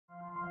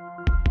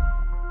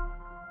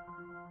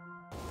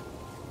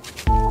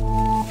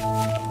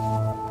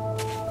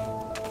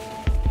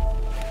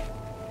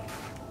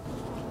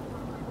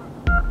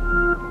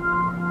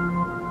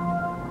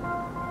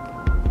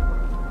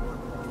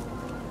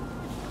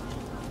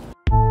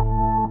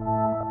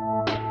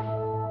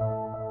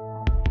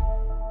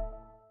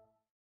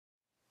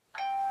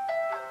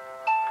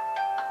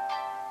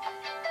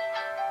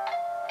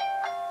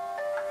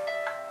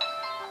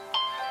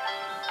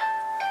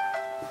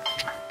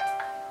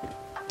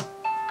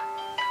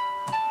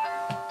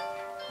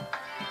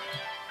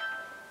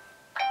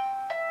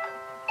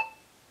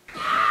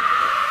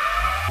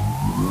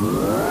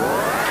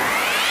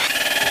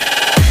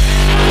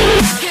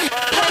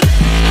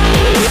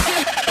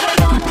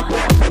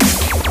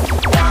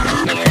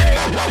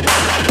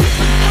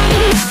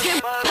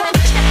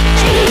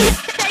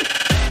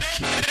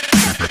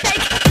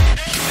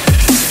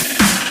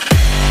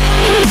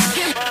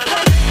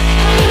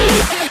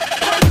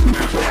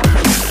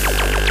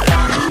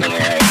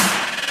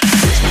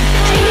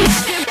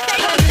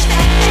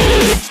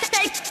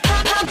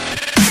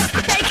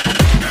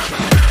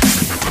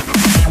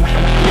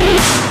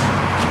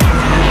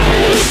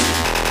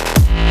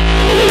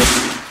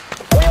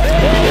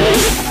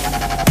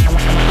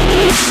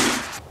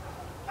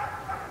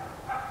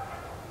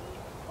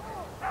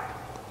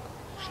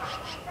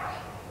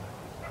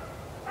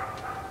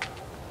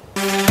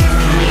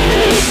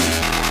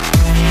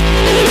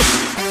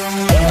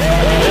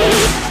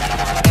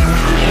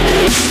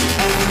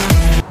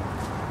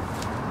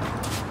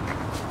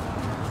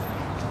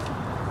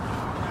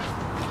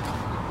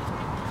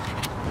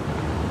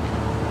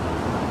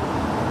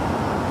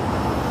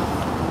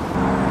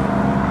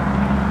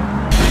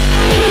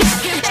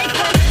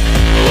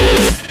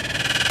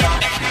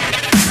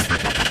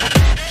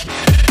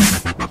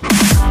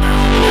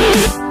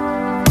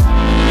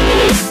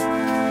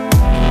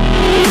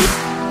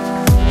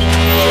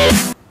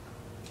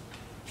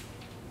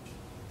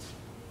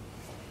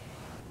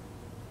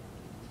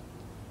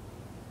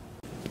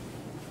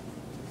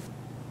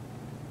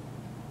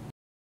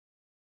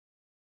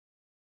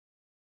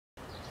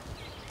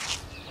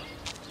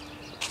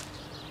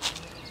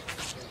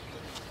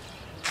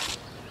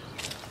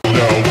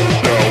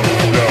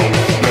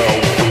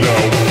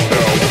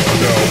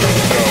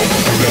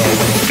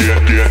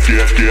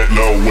Get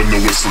low when the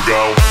whistle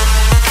go.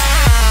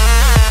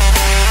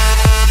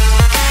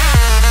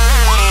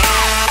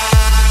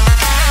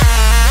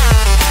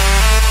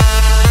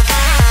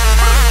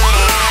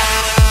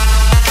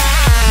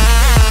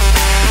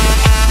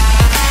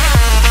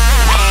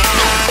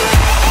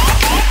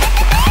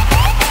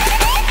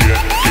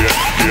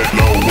 Get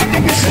low when the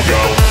whistle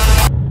go.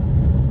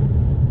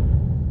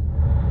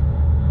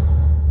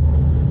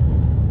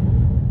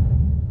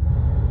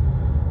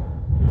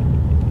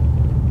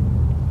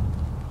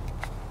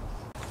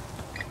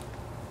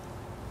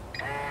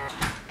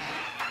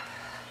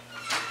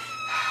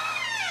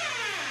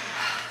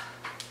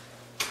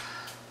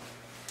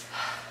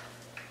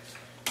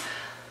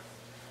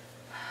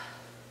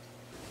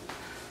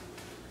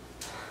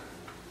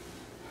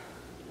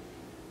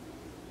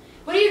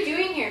 What are you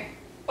doing here?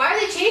 Why are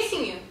they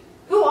chasing you?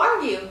 Who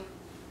are you?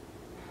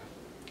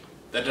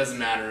 That doesn't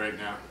matter right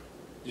now.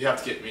 You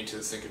have to get me to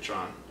the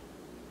synchrotron.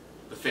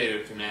 The fate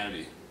of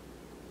humanity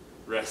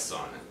rests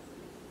on it.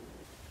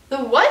 The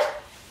what?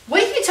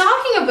 What are you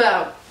talking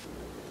about?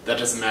 That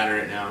doesn't matter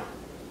right now.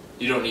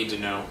 You don't need to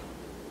know.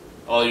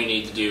 All you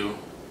need to do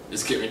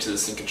is get me to the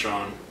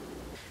synchrotron.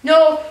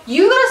 No,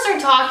 you gotta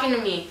start talking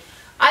to me.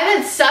 I've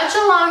had such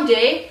a long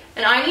day,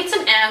 and I need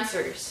some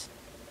answers.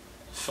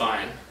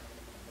 Fine.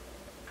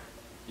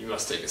 You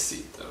must take a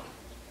seat, though.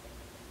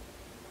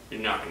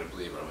 You're not going to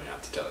believe what I'm going to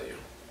have to tell you.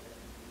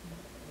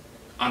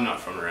 I'm not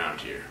from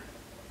around here.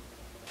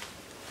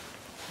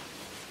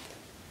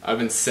 I've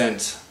been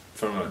sent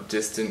from a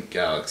distant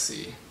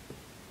galaxy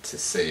to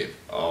save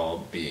all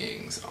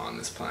beings on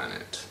this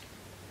planet.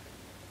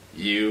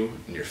 You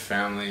and your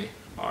family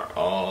are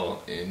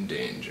all in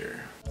danger.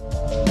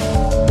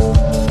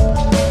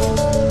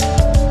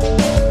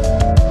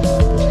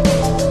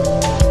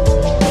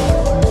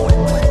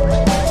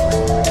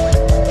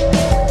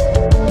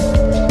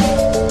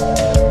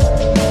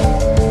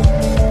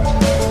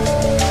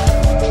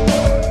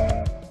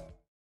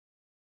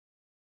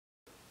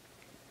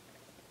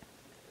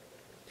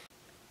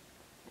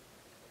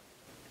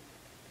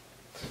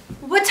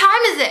 What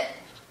time is it?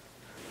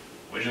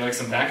 Would you like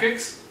some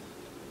pancakes?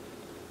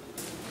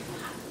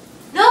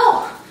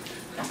 No!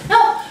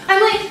 No!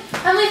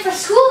 I'm late for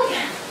school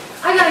again.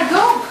 I gotta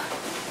go.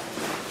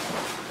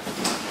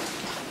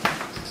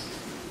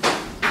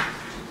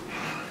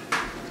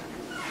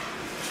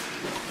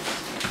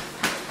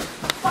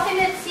 Bye,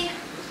 Mitzi.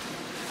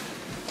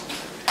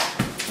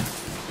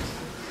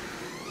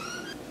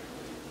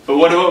 But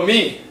what about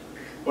me?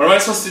 What am I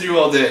supposed to do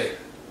all day?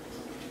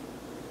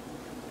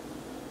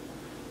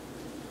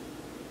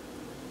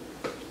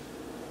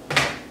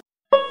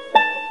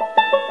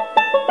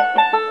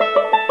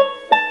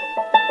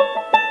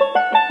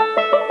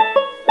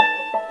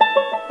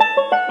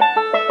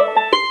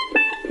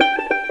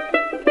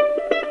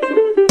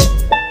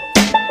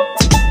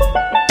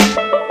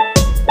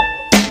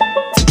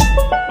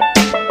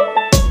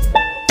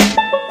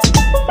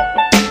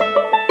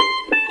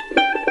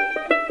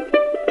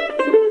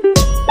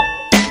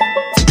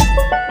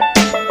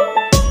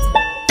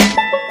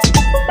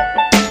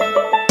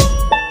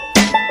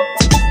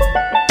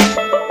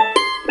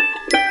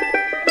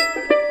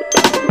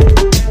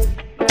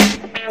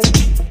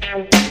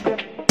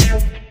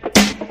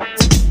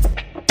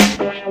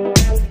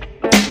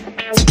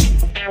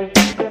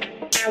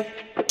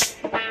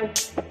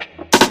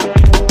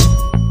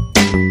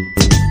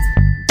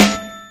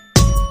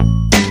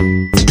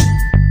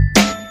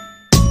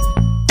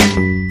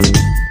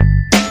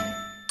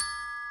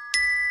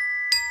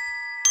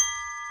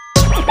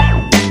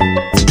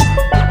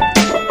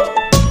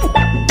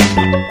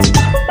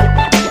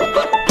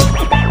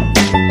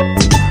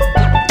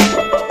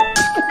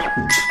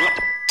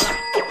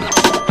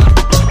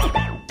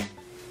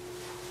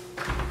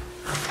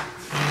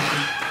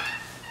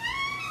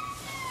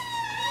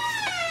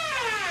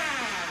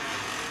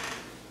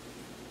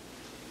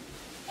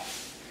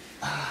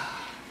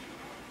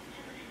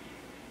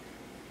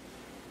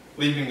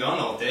 We've been gone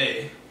all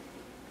day.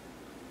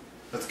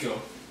 Let's go.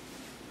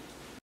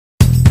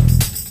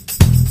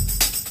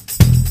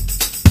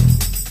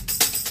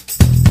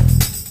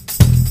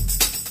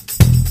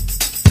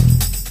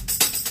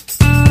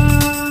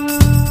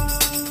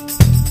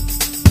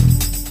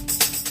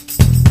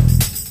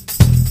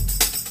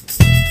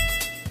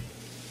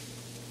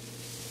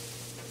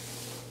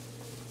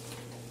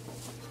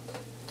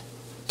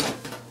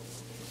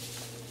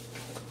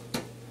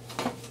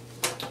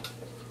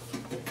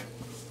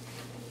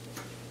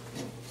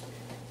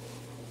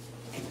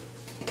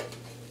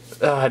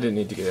 I didn't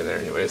need to get in there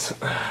anyways.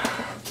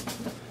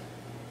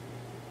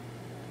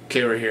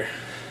 Okay, we're here.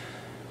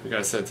 We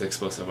gotta set the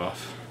explosive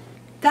off.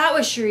 That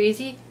was sure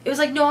easy. It was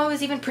like no one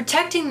was even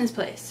protecting this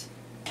place.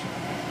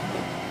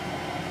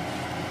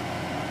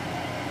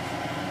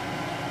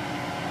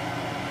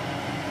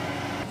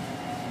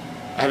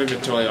 I haven't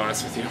been totally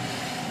honest with you.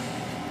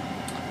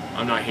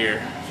 I'm not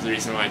here for the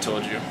reason why I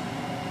told you.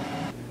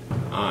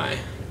 I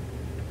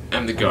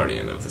am the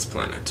guardian of this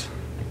planet.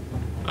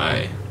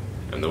 I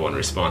am the one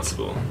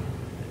responsible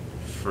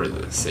for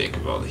the sake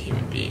of all the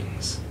human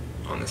beings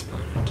on this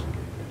planet.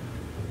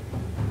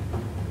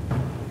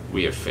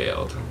 We have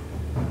failed.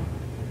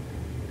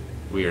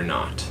 We are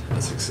not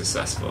as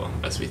successful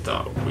as we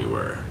thought we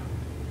were.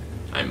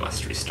 I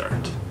must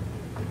restart.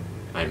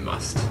 I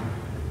must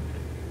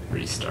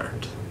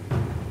restart.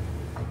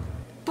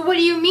 But what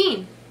do you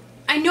mean?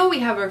 I know we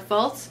have our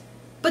faults,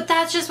 but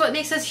that's just what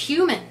makes us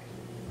human.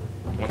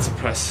 Once I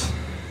press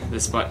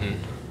this button,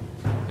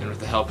 and with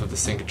the help of the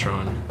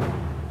synchrotron,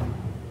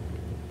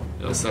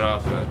 it'll set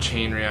off a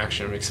chain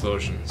reaction of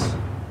explosions,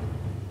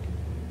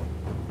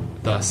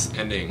 thus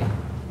ending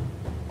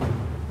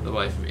the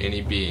life of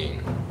any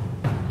being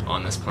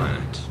on this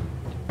planet.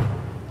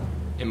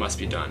 It must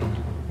be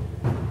done.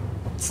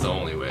 It's the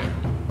only way.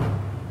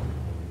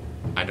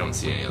 I don't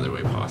see any other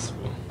way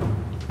possible.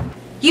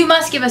 You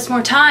must give us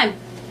more time.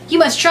 You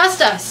must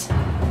trust us.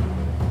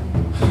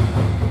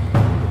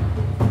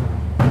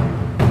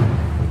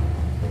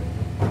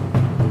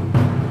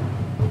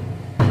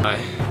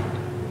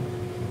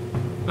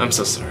 I'm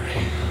so sorry.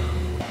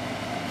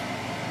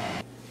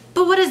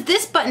 But what does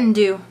this button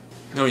do?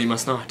 No, you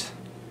must not.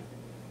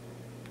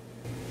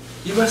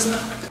 You must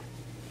not.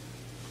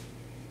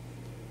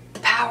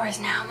 The power is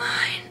now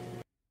mine.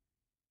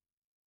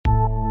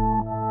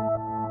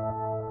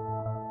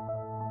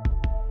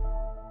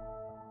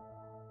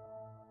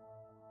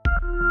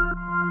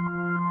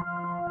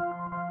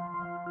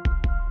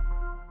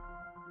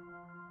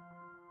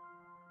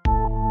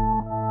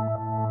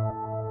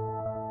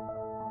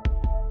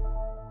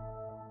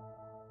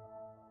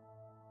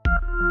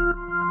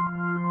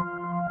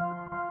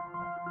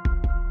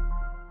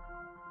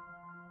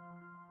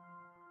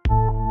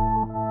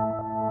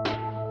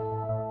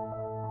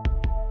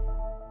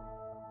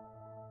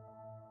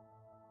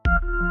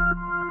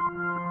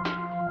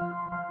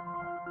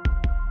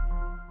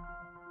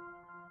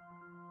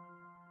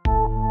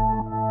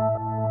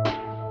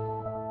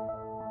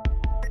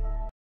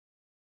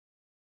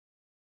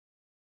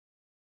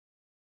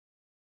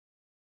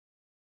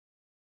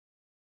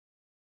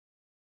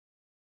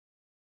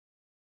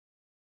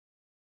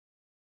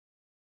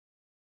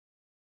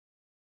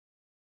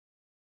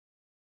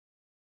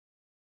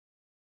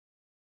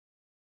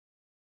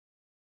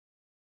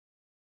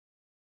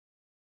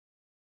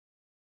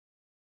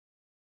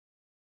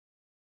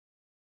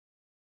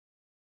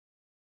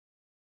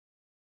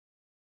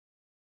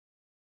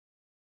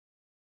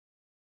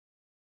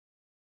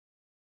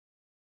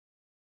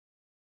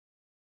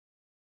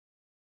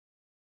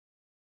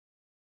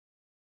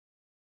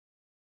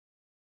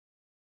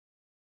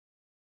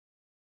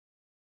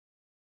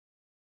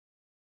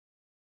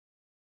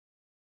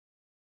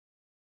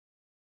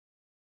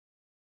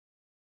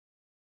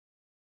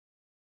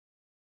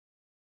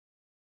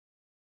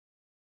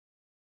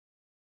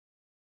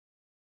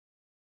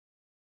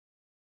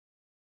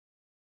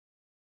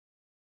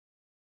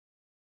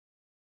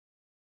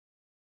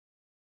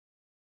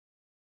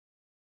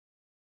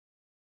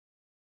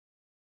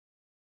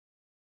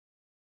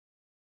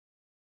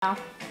 Now.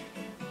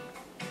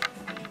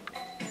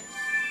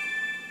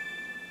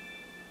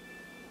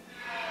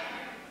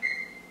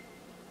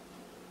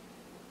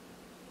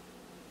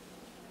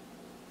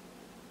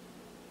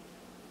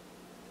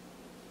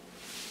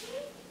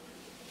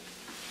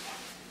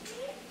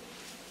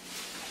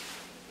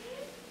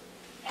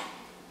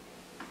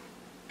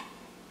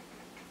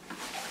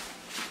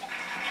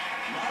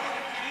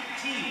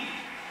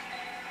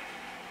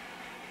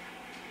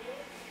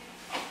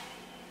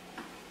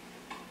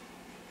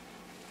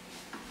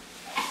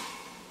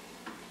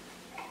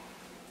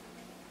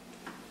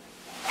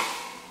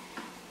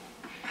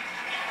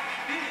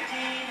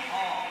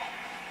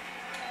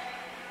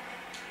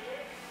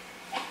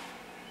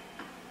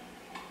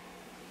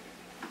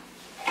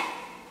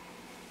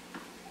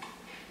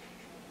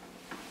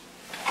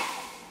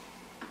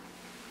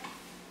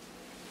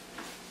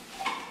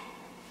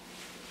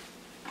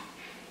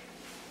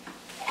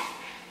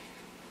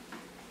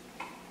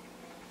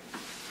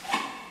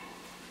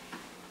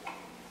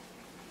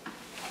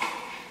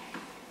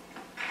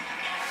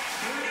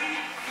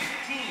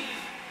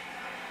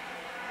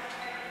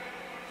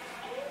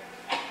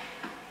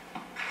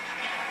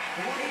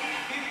 What